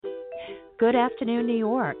Good afternoon, New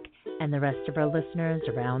York, and the rest of our listeners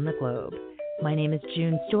around the globe. My name is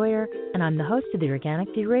June Stoyer, and I'm the host of the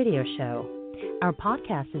Organic View Radio Show. Our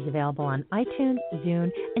podcast is available on iTunes, Zune,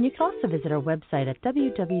 and you can also visit our website at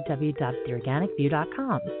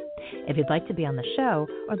www.theorganicview.com. If you'd like to be on the show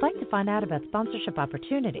or would like to find out about sponsorship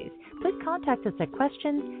opportunities, please contact us at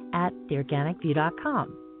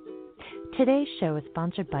questions@theorganicview.com. Today's show is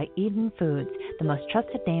sponsored by Eden Foods, the most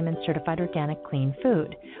trusted name in certified organic clean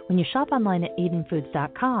food. When you shop online at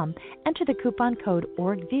EdenFoods.com, enter the coupon code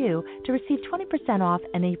ORGVIEW to receive 20% off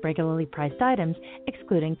any regularly priced items,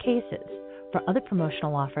 excluding cases. For other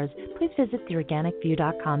promotional offers, please visit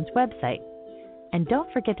theorganicview.com's website. And don't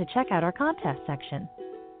forget to check out our contest section.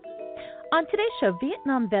 On today's show,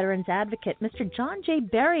 Vietnam Veterans Advocate Mr. John J.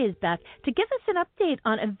 Berry is back to give us an update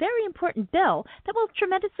on a very important bill that will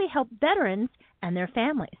tremendously help veterans and their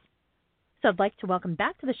families. So I'd like to welcome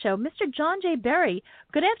back to the show Mr. John J. Berry.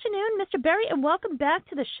 Good afternoon, Mr. Berry, and welcome back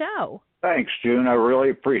to the show. Thanks, June. I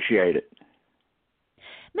really appreciate it.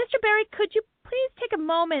 Mr. Berry, could you please take a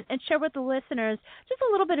moment and share with the listeners just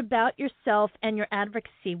a little bit about yourself and your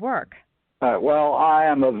advocacy work? Well, I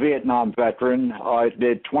am a Vietnam veteran. I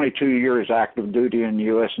did 22 years active duty in the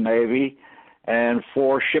U.S. Navy and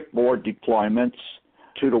 4 shipboard deployments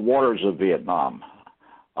to the waters of Vietnam.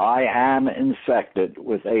 I am infected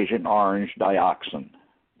with Agent Orange dioxin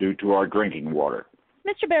due to our drinking water.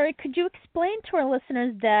 Mr. Berry, could you explain to our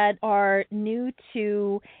listeners that are new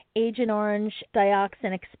to Agent Orange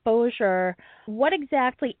dioxin exposure what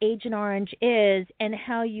exactly Agent Orange is and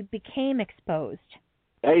how you became exposed?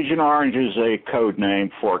 Agent Orange is a code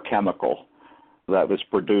name for a chemical that was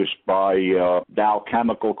produced by Dow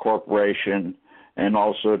Chemical Corporation and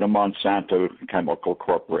also the Monsanto Chemical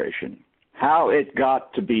Corporation. How it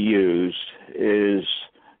got to be used is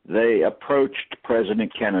they approached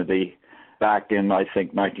President Kennedy back in, I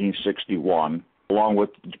think, 1961, along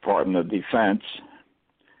with the Department of Defense,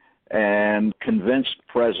 and convinced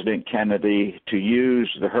President Kennedy to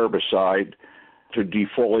use the herbicide to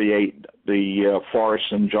defoliate the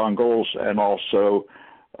forests and jungles and also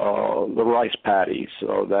the rice paddies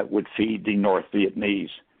that would feed the North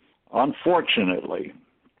Vietnamese. Unfortunately,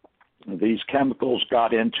 these chemicals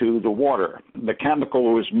got into the water. The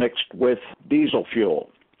chemical was mixed with diesel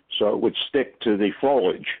fuel, so it would stick to the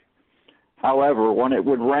foliage. However, when it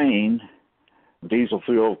would rain, diesel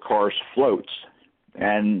fuel, of course, floats,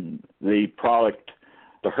 and the product,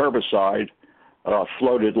 the herbicide,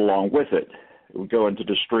 floated along with it. It would go into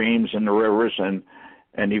the streams and the rivers and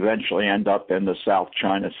eventually end up in the South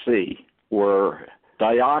China Sea, where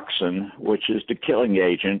dioxin, which is the killing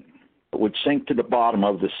agent, would sink to the bottom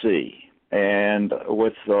of the sea. And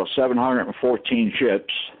with 714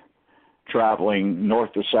 ships traveling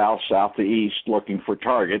north to south, south to east, looking for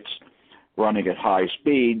targets, running at high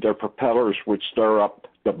speed, their propellers would stir up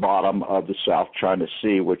the bottom of the South China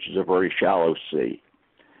Sea, which is a very shallow sea.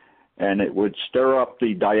 And it would stir up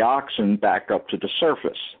the dioxin back up to the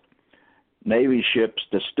surface. Navy ships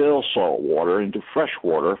distill salt water into fresh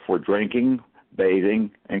water for drinking,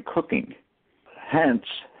 bathing, and cooking. Hence,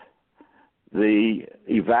 the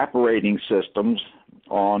evaporating systems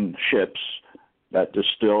on ships that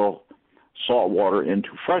distill salt water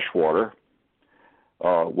into fresh water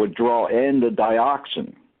would draw in the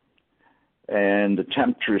dioxin, and the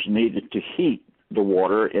temperatures needed to heat the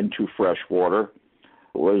water into fresh water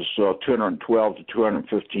was 212 to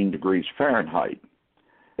 215 degrees Fahrenheit.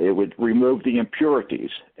 It would remove the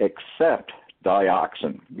impurities except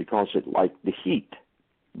dioxin because it liked the heat.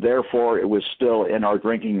 Therefore, it was still in our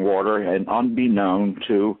drinking water and unbeknown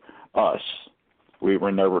to us. We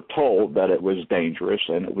were never told that it was dangerous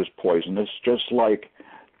and it was poisonous, just like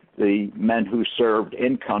the men who served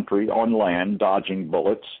in country on land dodging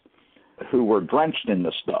bullets who were drenched in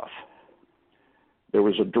the stuff. There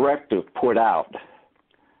was a directive put out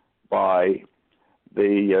by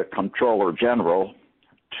the Comptroller General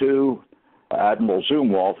to Admiral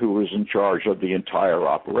Zumwalt, who was in charge of the entire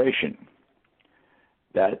operation,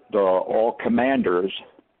 that all commanders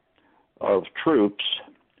of troops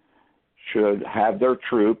should have their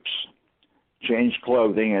troops change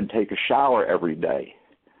clothing and take a shower every day.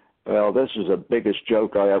 Well, this is the biggest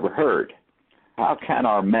joke I ever heard. How can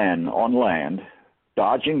our men on land,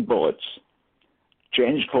 dodging bullets,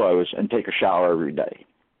 change clothes and take a shower every day?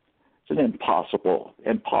 It's an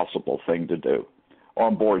impossible thing to do.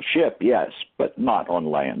 On board ship, yes, but not on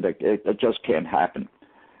land. It just can't happen.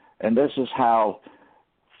 And this is how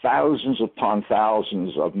thousands upon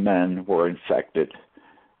thousands of men were infected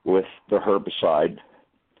with the herbicide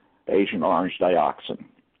Agent Orange dioxin,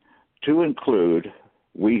 to include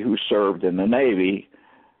we who served in the Navy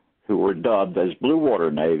who were dubbed as Blue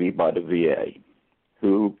Water Navy by the VA,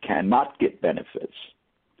 who cannot get benefits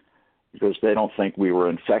because they don't think we were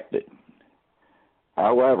infected.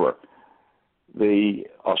 However, the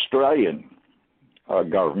Australian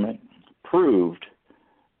government proved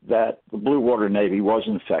that the Blue Water Navy was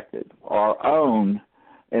infected. Our own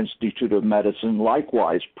Institute of Medicine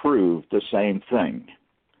likewise proved the same thing,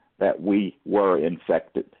 that we were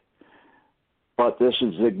infected. But this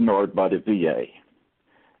is ignored by the VA.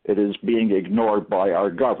 It is being ignored by our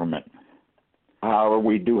government. However,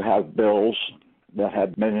 we do have bills that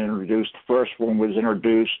have been introduced. The first one was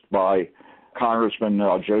introduced by Congressman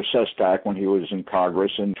Joe Sestak when he was in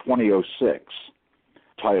Congress in 2006,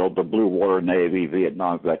 titled the Blue Water Navy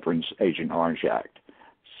Vietnam Veterans Agent Orange Act.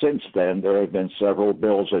 Since then, there have been several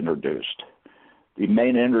bills introduced. The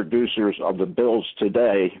main introducers of the bills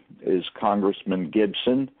today is Congressman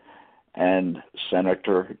Gibson and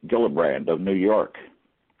Senator Gillibrand of New York.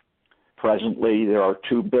 Presently, there are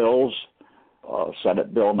two bills, a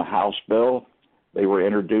Senate bill and a House bill. They were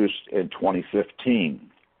introduced in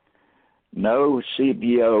 2015. No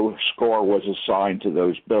CBO score was assigned to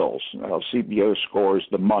those bills. Now, CBO score is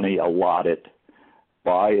the money allotted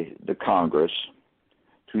by the Congress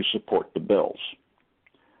to support the bills.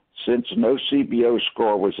 Since no CBO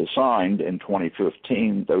score was assigned in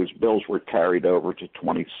 2015, those bills were carried over to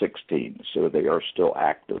 2016, so they are still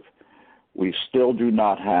active. We still do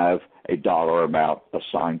not have a dollar amount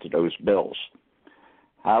assigned to those bills.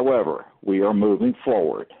 However, we are moving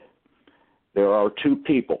forward. There are two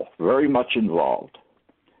people very much involved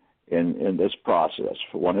in this process.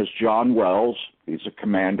 One is John Wells. He's a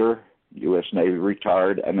commander, U.S. Navy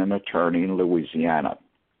retired, and an attorney in Louisiana.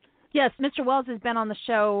 Yes, Mr. Wells has been on the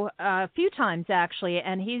show a few times, actually,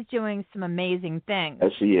 and he's doing some amazing things.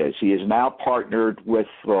 Yes, he is. He is now partnered with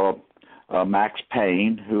Max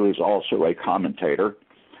Payne, who is also a commentator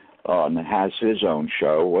and has his own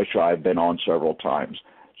show, which I've been on several times.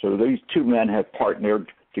 So these two men have partnered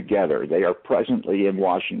together. They are presently in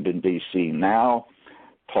Washington, D.C. now,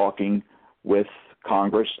 talking with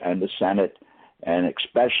Congress and the Senate, and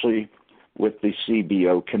especially with the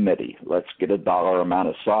CBO committee. Let's get a dollar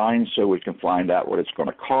amount assigned so we can find out what it's going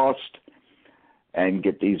to cost and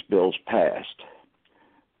get these bills passed.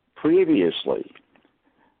 Previously,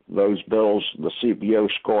 those bills, the CBO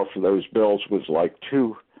score for those bills was like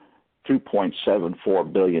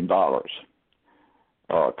 $2.74 billion.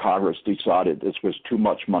 Congress decided this was too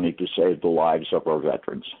much money to save the lives of our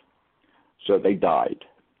veterans, so they died.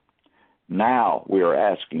 Now we are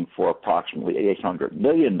asking for approximately $800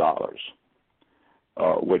 million,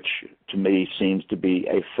 which to me seems to be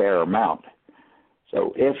a fair amount.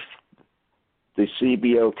 So if the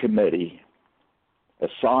CBO committee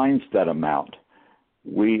assigns that amount,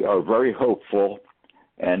 we are very hopeful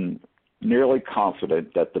and nearly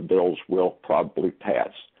confident that the bills will probably pass,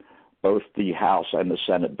 both the House and the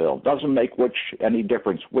Senate bill. Doesn't make any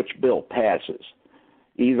difference which bill passes,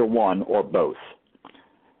 either one or both.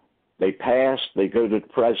 They pass, they go to the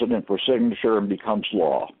president for signature and becomes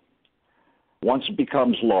law. Once it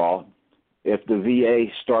becomes law, if the VA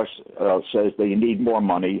says they need more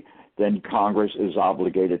money, then Congress is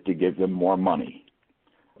obligated to give them more money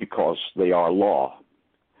because they are law.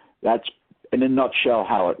 That's, in a nutshell,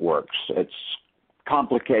 how it works. It's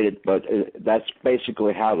complicated, but that's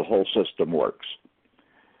basically how the whole system works.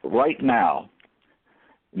 Right now,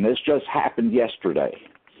 and this just happened yesterday,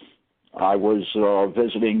 I was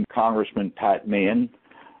visiting Congressman Pat Meehan,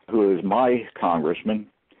 who is my congressman,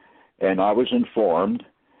 and I was informed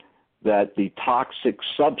that the toxic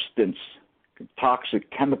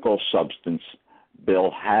chemical substance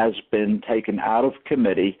bill has been taken out of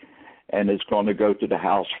committee and is going to go to the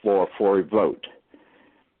House floor for a vote.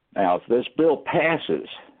 Now, if this bill passes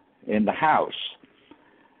in the House,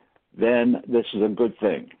 then this is a good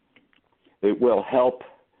thing. It will help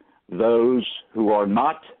those who are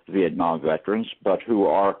not Vietnam veterans, but who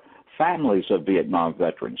are families of Vietnam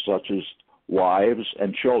veterans, such as wives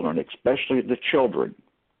and children, especially the children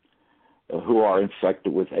who are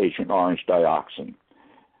infected with Agent Orange dioxin.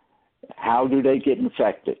 How do they get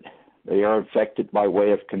infected? They are infected by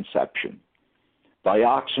way of conception.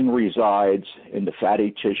 Dioxin resides in the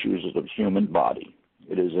fatty tissues of the human body.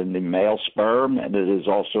 It is in the male sperm, and it is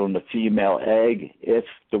also in the female egg if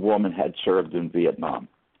the woman had served in Vietnam.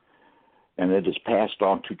 And it is passed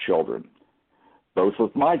on to children. Both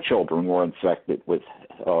of my children were infected with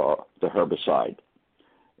the herbicide.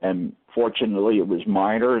 And fortunately, it was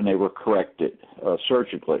minor, and they were corrected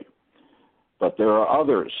surgically. But there are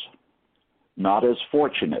others, not as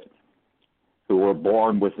fortunate, who were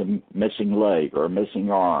born with a missing leg or a missing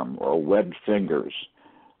arm or webbed fingers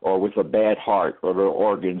or with a bad heart or their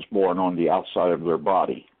organs born on the outside of their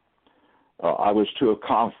body. I was to a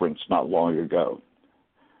conference not long ago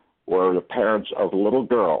where the parents of a little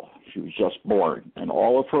girl, she was just born, and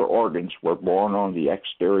all of her organs were born on the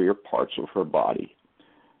exterior parts of her body.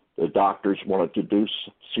 The doctors wanted to do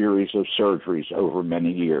a series of surgeries over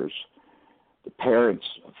many years. The parents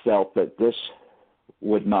felt that this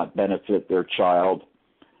would not benefit their child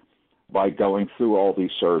by going through all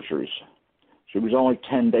these surgeries. She was only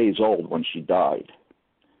 10 days old when she died.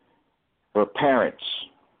 Her parents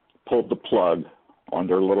pulled the plug on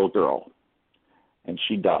their little girl, and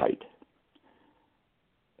she died.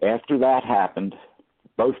 After that happened,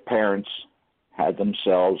 both parents had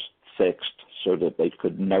themselves fixed so that they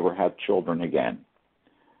could never have children again.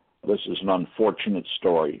 This is an unfortunate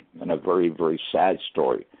story and a very, very sad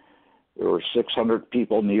story. There were 600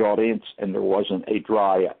 people in the audience, and there wasn't a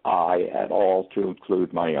dry eye at all, to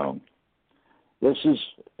include my own. This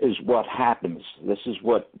is what happens. This is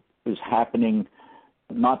what is happening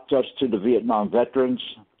not just to the Vietnam veterans,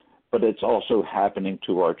 but it's also happening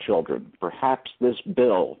to our children. Perhaps this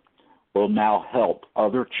bill will now help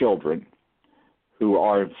other children who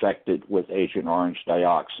are infected with Agent Orange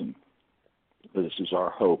dioxin. This is our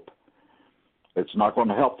hope. It's not going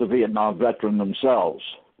to help the Vietnam veteran themselves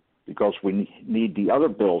because we need the other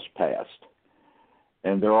bills passed.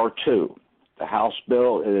 And there are two. The House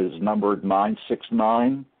bill is numbered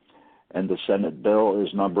 969, and the Senate bill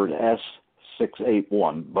is numbered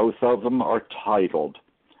S681. Both of them are titled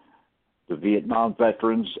the Vietnam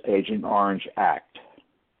Veterans Agent Orange Act.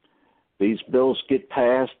 These bills get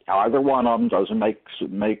passed. Either one of them doesn't make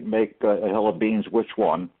a hell of beans which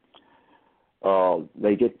one.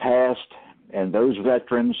 They get passed, and those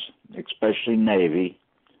veterans, especially Navy,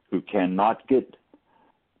 who cannot get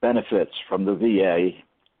benefits from the VA,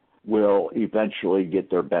 will eventually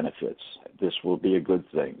get their benefits. This will be a good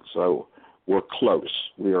thing. So we're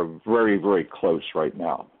close. We are very, very close right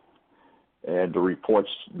now. And the reports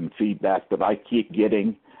and feedback that I keep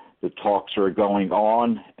getting, the talks are going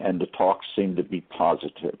on, and the talks seem to be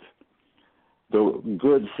positive. The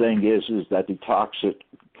good thing is that the toxic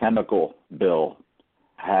chemical bill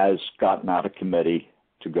has gotten out of committee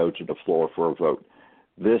to go to the floor for a vote.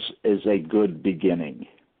 This is a good beginning,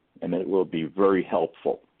 and it will be very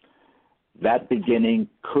helpful. That beginning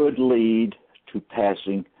could lead to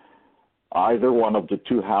passing either one of the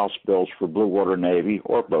two House bills for Blue Water Navy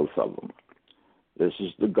or both of them. This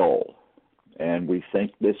is the goal, and we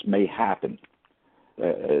think this may happen.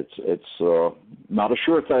 It's not a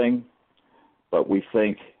sure thing, but we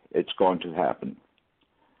think it's going to happen.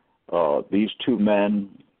 These two men,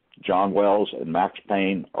 John Wells and Max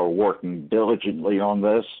Payne, are working diligently on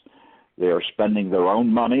this. They are spending their own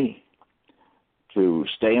money to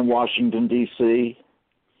stay in Washington, D.C.,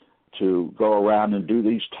 to go around and do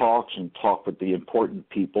these talks and talk with the important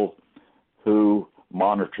people who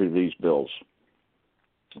monitor these bills.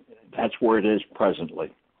 That's where it is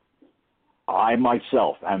presently. I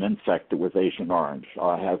myself am infected with Agent Orange.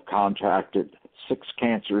 I have contracted 6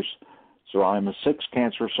 cancers, so I'm a 6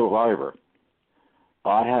 cancer survivor.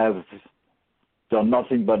 I have done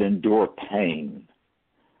nothing but endure pain.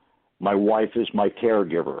 My wife is my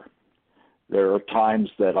caregiver. There are times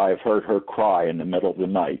that I've heard her cry in the middle of the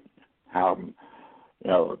night,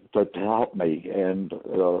 to help me, and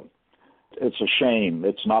it's a shame.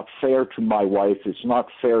 It's not fair to my wife. It's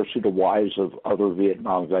not fair to the wives of other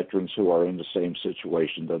Vietnam veterans who are in the same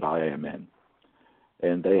situation that I am in.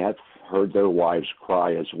 And they have heard their wives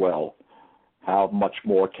cry as well. How much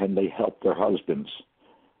more can they help their husbands?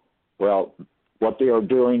 Well, what they are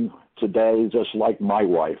doing today, just like my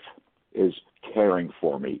wife, is caring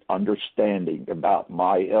for me, understanding about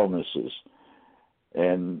my illnesses,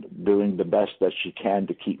 and doing the best that she can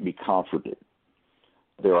to keep me comforted.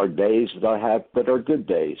 There are days that I have that are good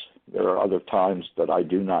days. There are other times that I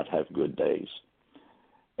do not have good days.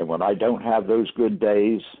 And when I don't have those good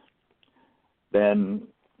days, then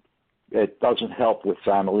it doesn't help with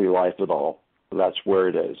family life at all. That's where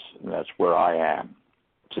it is, and that's where I am.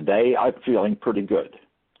 Today, I'm feeling pretty good.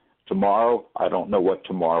 Tomorrow, I don't know what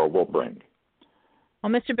tomorrow will bring.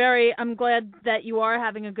 Well, Mr. Berry, I'm glad that you are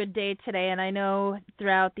having a good day today, and I know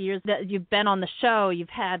throughout the years that you've been on the show, you've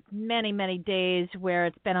had many, many days where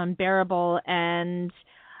it's been unbearable, and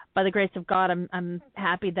by the grace of God, I'm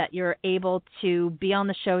happy that you're able to be on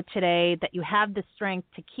the show today, that you have the strength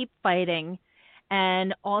to keep fighting,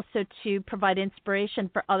 and also to provide inspiration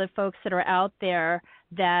for other folks that are out there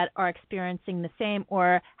that are experiencing the same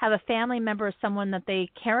or have a family member or someone that they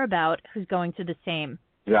care about who's going through the same.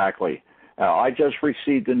 Exactly. I just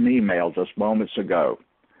received an email just moments ago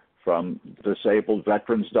from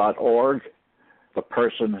disabledveterans.org, The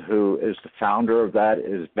person who is the founder of that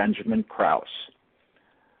is Benjamin Krause.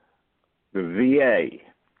 The VA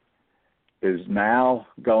is now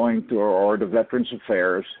going through, or the Veterans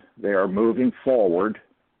Affairs, they are moving forward,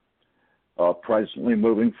 presently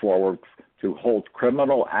moving forward, to hold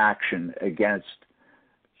criminal action against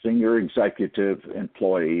senior executive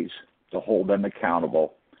employees, to hold them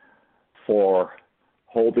accountable for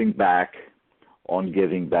holding back on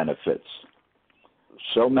giving benefits.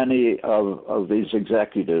 So many of these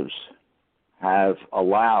executives have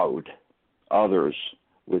allowed others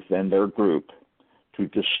within their group to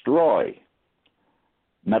destroy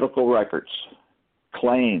medical records,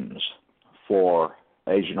 claims for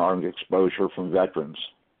Agent Orange exposure from veterans,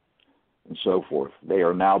 and so forth. They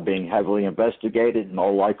are now being heavily investigated. In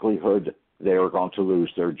all likelihood, they are going to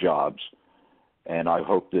lose their jobs. And I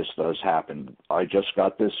hope this does happen. I just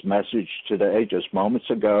got this message today, just moments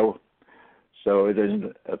ago, so it is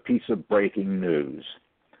a piece of breaking news.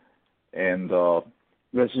 And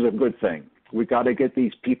this is a good thing. We got to get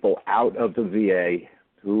these people out of the VA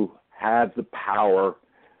who have the power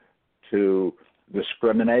to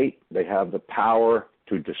discriminate. They have the power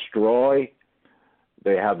to destroy.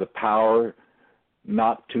 They have the power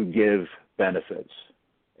not to give benefits.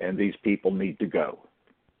 And these people need to go.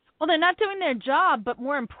 Well, they're not doing their job, but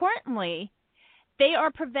more importantly, they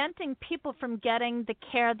are preventing people from getting the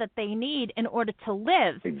care that they need in order to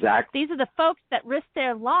live. Exactly. These are the folks that risk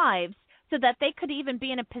their lives so that they could even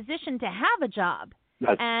be in a position to have a job.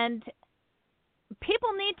 And people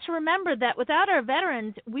need to remember that without our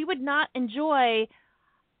veterans, we would not enjoy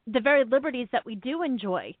the very liberties that we do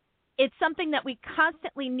enjoy. It's something that we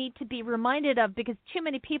constantly need to be reminded of because too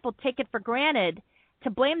many people take it for granted. To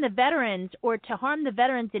blame the veterans or to harm the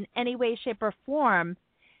veterans in any way, shape, or form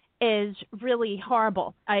is really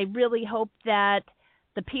horrible. I really hope that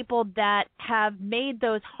the people that have made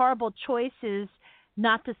those horrible choices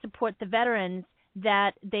not to support the veterans,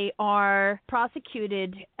 that they are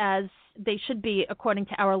prosecuted as they should be according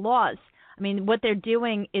to our laws. I mean, what they're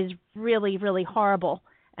doing is really, really horrible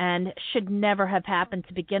and should never have happened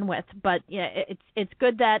to begin with. But yeah, it's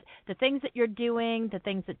good that the things that you're doing, the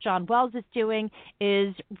things that John Wells is doing,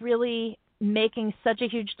 is really making such a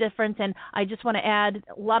huge difference. And I just want to add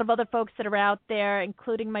a lot of other folks that are out there,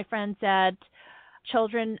 including my friends at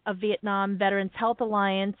Children of Vietnam Veterans Health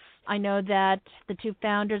Alliance. I know that the two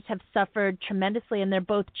founders have suffered tremendously, and they're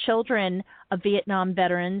both children of Vietnam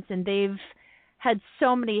veterans, and they've had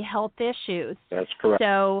so many health issues. That's correct.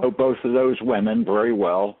 So I know both of those women very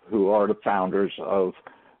well, who are the founders of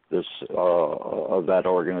this of that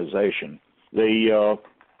organization. The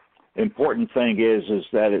important thing is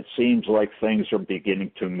that it seems like things are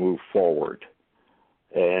beginning to move forward,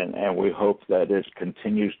 and we hope that it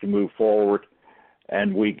continues to move forward,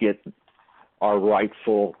 and we get our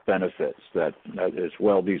rightful benefits that is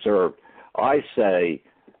well deserved. I say,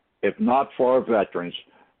 if not for our veterans,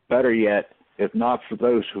 better yet, if not for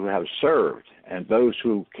those who have served and those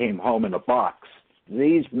who came home in a box,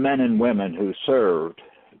 these men and women who served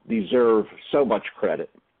deserve so much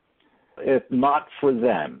credit. If not for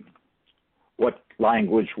them, what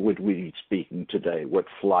language would we be speaking today? What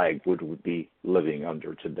flag would we be living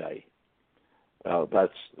under today?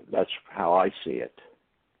 That's how I see it.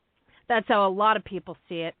 That's how a lot of people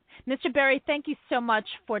see it. Mr. Berry, thank you so much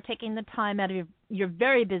for taking the time out of your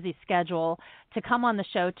very busy schedule to come on the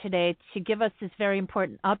show today to give us this very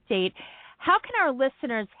important update. How can our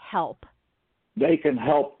listeners help? They can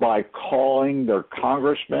help by calling their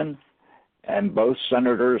congressmen and both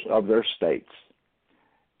senators of their states.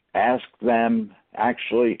 Ask them,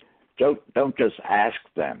 actually, don't just ask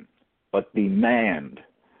them, but demand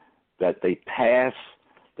that they pass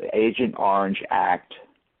the Agent Orange Act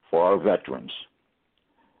for our veterans.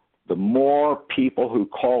 The more people who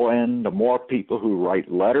call in, the more people who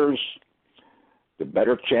write letters, the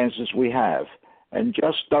better chances we have. And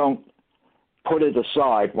just don't put it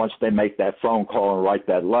aside once they make that phone call and write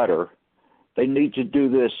that letter. They need to do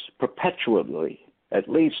this perpetually, at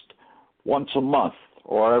least once a month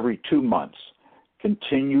or every 2 months.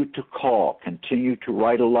 Continue to call, continue to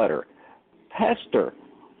write a letter. Pester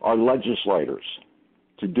our legislators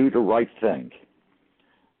to do the right thing.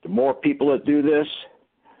 The more people that do this,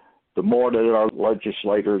 the more that our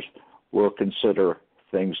legislators will consider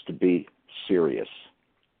things to be serious.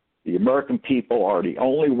 The American people are the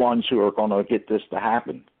only ones who are going to get this to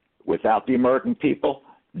happen. Without the American people,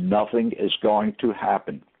 nothing is going to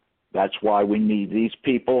happen. That's why we need these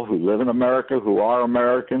people who live in America, who are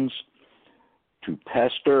Americans, to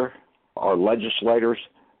pester our legislators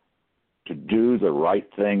to do the right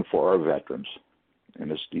thing for our veterans.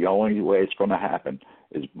 And it's the only way it's going to happen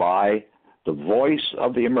is by the voice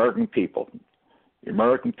of the American people. The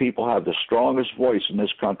American people have the strongest voice in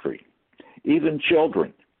this country. Even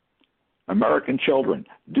children, American children,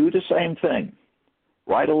 do the same thing.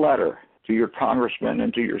 Write a letter to your congressmen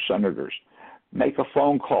and to your senators. Make a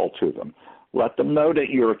phone call to them. Let them know that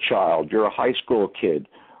you're a child, you're a high school kid,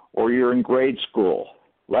 or you're in grade school.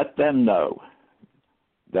 Let them know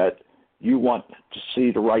that you want to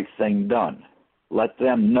see the right thing done. Let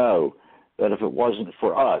them know that if it wasn't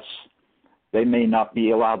for us, they may not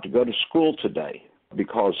be allowed to go to school today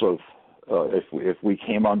because of if we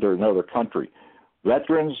came under another country.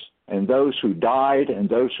 Veterans and those who died and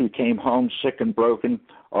those who came home sick and broken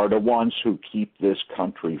are the ones who keep this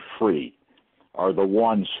country free, are the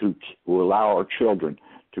ones who allow our children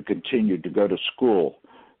to continue to go to school,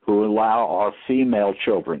 who allow our female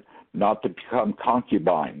children not to become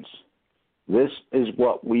concubines. This is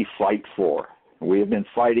what we fight for. We have been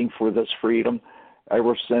fighting for this freedom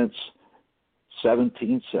ever since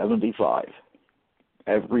 1775.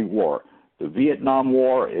 Every war. The Vietnam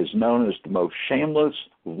War is known as the most shameless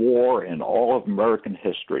war in all of American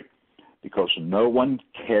history because no one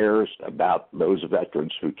cares about those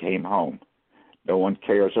veterans who came home. No one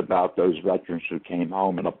cares about those veterans who came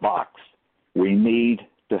home in a box. We need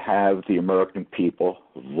to have the American people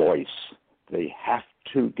voice. They have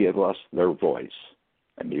to give us their voice.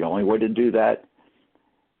 And the only way to do that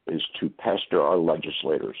is to pester our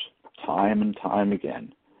legislators time and time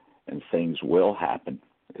again, and things will happen.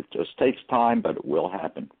 It just takes time, but it will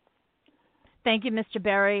happen. Thank you, Mr.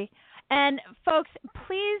 Berry. And folks,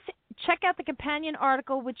 please check out the companion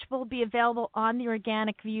article, which will be available on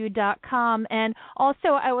theorganicview.com. And also,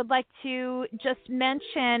 I would like to just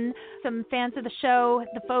mention some fans of the show,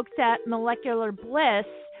 the folks at Molecular Bliss,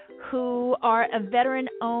 who are a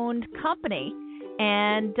veteran-owned company.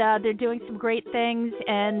 And they're doing some great things,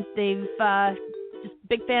 and they've just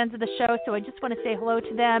big fans of the show. So I just want to say hello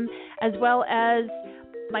to them, as well as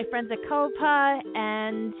my friends at COPA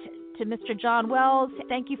and to Mr. John Wells.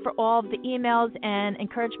 Thank you for all of the emails and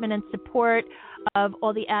encouragement and support of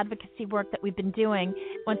all the advocacy work that we've been doing.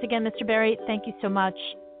 Once again, Mr. Berry, thank you so much.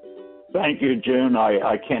 Thank you, June.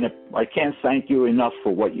 I can't thank you enough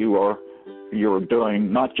for what you're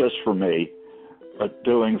doing, not just for me, but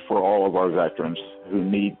doing for all of our veterans who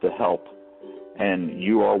need the help. And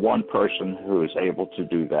you are one person who is able to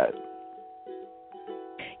do that.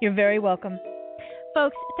 You're very welcome.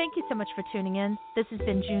 Folks, thank you so much for tuning in. This has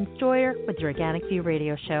been June Stoyer with the Organic View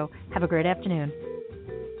Radio Show. Have a great afternoon.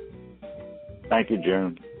 Thank you,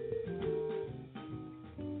 June.